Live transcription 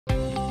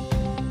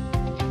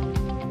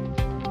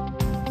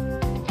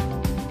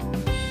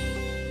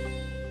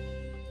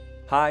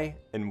Hi,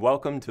 and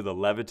welcome to the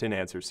Leviton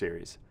Answer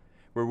Series,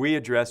 where we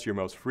address your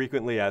most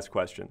frequently asked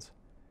questions.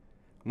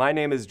 My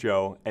name is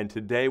Joe, and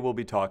today we'll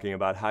be talking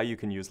about how you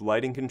can use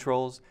lighting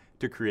controls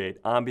to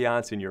create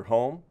ambiance in your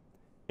home,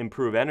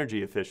 improve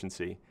energy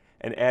efficiency,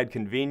 and add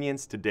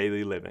convenience to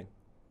daily living.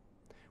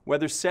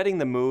 Whether setting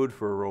the mood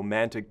for a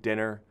romantic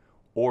dinner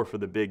or for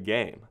the big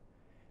game,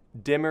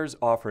 dimmers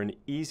offer an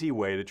easy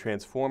way to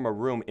transform a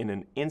room in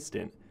an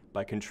instant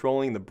by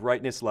controlling the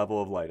brightness level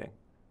of lighting.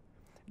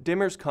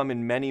 Dimmers come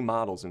in many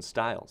models and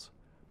styles.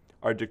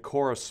 Our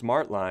Decora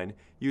Smart line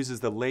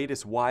uses the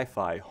latest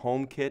Wi-Fi,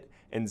 HomeKit,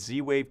 and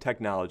Z-Wave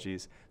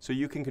technologies so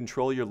you can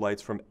control your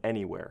lights from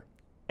anywhere,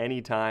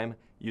 anytime,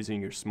 using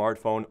your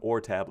smartphone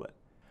or tablet.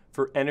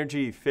 For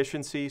energy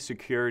efficiency,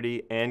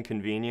 security, and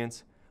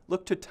convenience,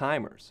 look to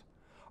timers.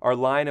 Our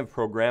line of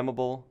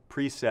programmable,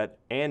 preset,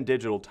 and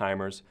digital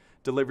timers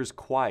delivers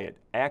quiet,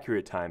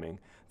 accurate timing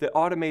that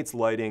automates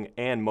lighting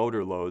and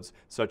motor loads,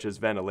 such as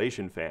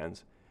ventilation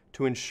fans,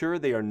 to ensure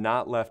they are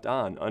not left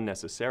on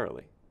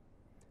unnecessarily.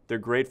 They're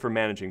great for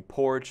managing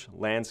porch,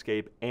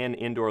 landscape, and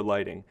indoor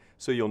lighting,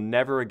 so you'll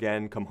never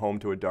again come home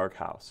to a dark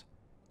house.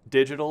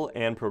 Digital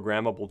and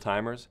programmable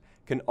timers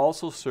can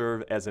also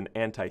serve as an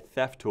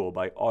anti-theft tool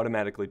by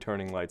automatically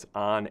turning lights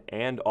on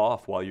and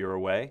off while you're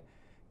away,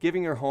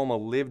 giving your home a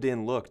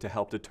lived-in look to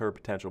help deter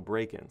potential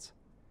break-ins.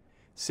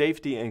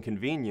 Safety and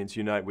convenience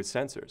unite with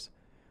sensors.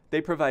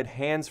 They provide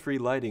hands-free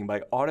lighting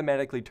by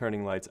automatically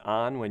turning lights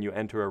on when you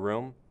enter a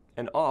room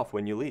and off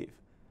when you leave.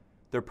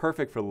 They're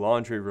perfect for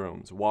laundry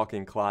rooms,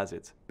 walk-in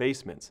closets,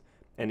 basements,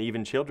 and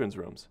even children's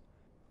rooms.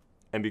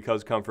 And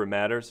because comfort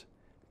matters,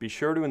 be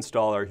sure to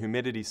install our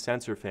Humidity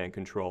Sensor fan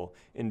control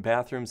in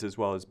bathrooms as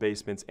well as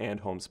basements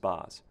and home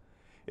spas.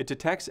 It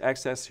detects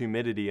excess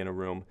humidity in a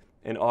room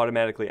and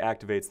automatically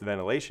activates the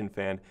ventilation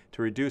fan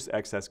to reduce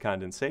excess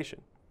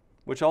condensation,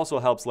 which also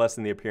helps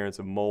lessen the appearance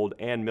of mold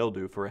and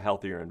mildew for a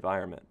healthier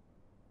environment.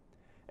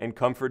 And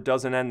comfort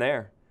doesn't end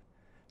there.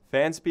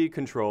 Fan speed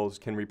controls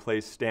can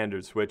replace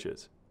standard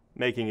switches,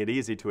 making it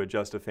easy to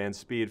adjust a fan's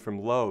speed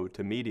from low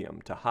to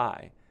medium to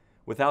high,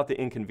 without the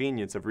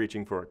inconvenience of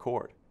reaching for a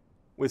cord.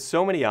 With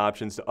so many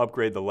options to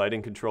upgrade the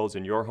lighting controls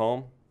in your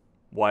home,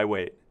 why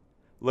wait?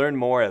 Learn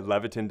more at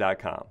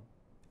Leviton.com.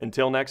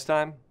 Until next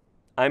time,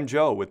 I'm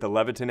Joe with the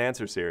Leviton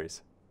Answer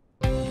Series.